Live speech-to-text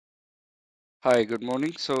Hi, good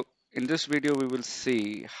morning. So in this video, we will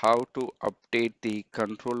see how to update the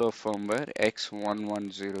controller firmware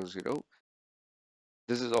X1100.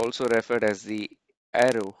 This is also referred as the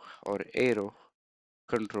Aero or Aero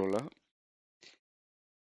controller.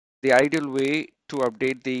 The ideal way to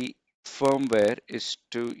update the firmware is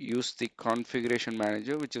to use the configuration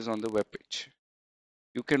manager, which is on the web page.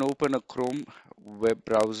 You can open a Chrome web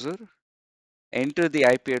browser, enter the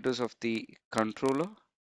IP address of the controller.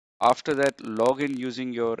 After that, log in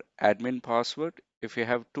using your admin password. If you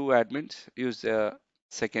have two admins, use the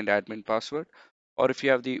second admin password. Or if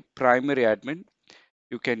you have the primary admin,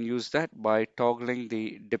 you can use that by toggling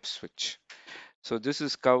the dip switch. So this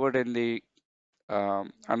is covered in the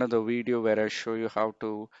another video where I show you how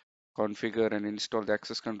to configure and install the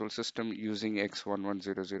access control system using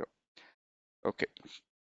X1100. Okay,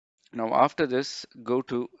 now after this, go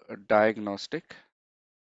to diagnostic,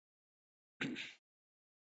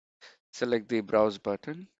 select the browse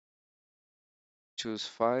button, choose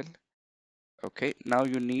file. Okay, now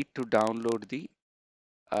you need to download the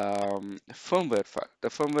firmware file. The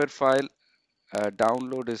firmware file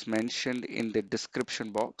download is mentioned in the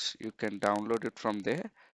description box. You can download it from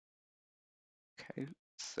there. Okay,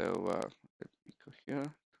 so let me go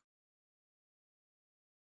here.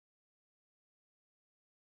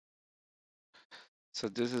 So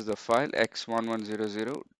this is the file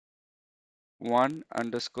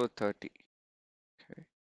x11001_30. Okay,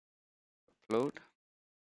 upload.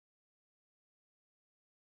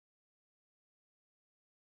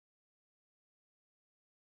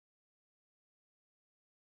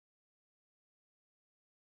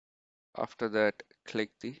 After that, click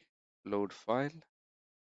the load file.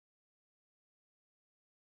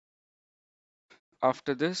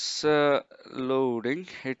 After this loading,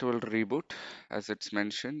 it will reboot as it's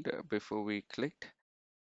mentioned before we clicked.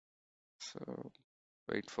 So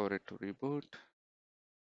wait for it to reboot.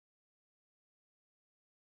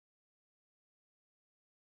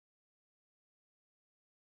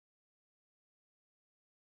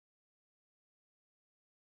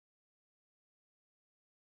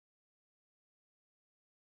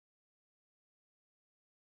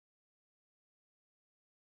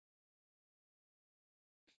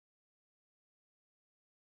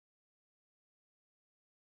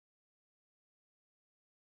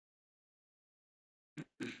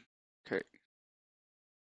 Okay,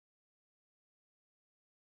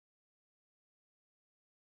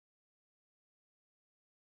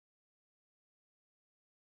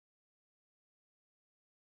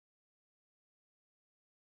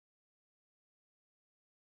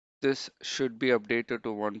 this should be updated to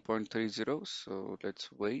 1.30. So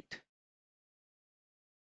let's wait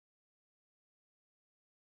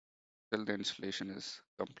till the installation is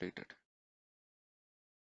completed.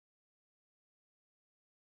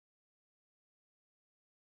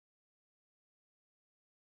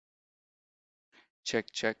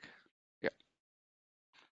 Check, check. Yeah.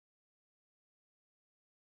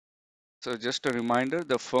 So just a reminder,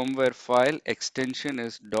 the firmware file extension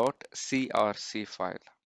is .crc file.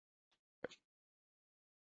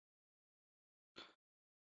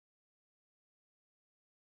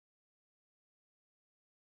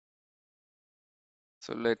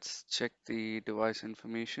 So let's check the device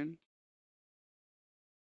information.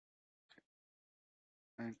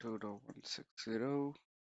 92.160.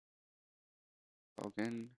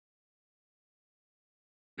 Login.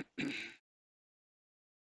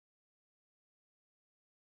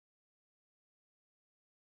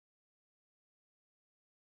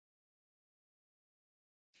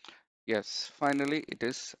 Yes, finally it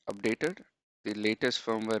is updated. The latest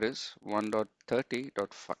firmware is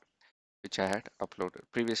 1.30.5, which I had uploaded.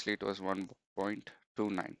 Previously it was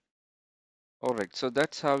 1.29. All right, so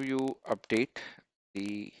that's how you update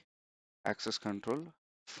the access control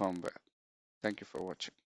firmware. Thank you for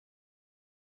watching.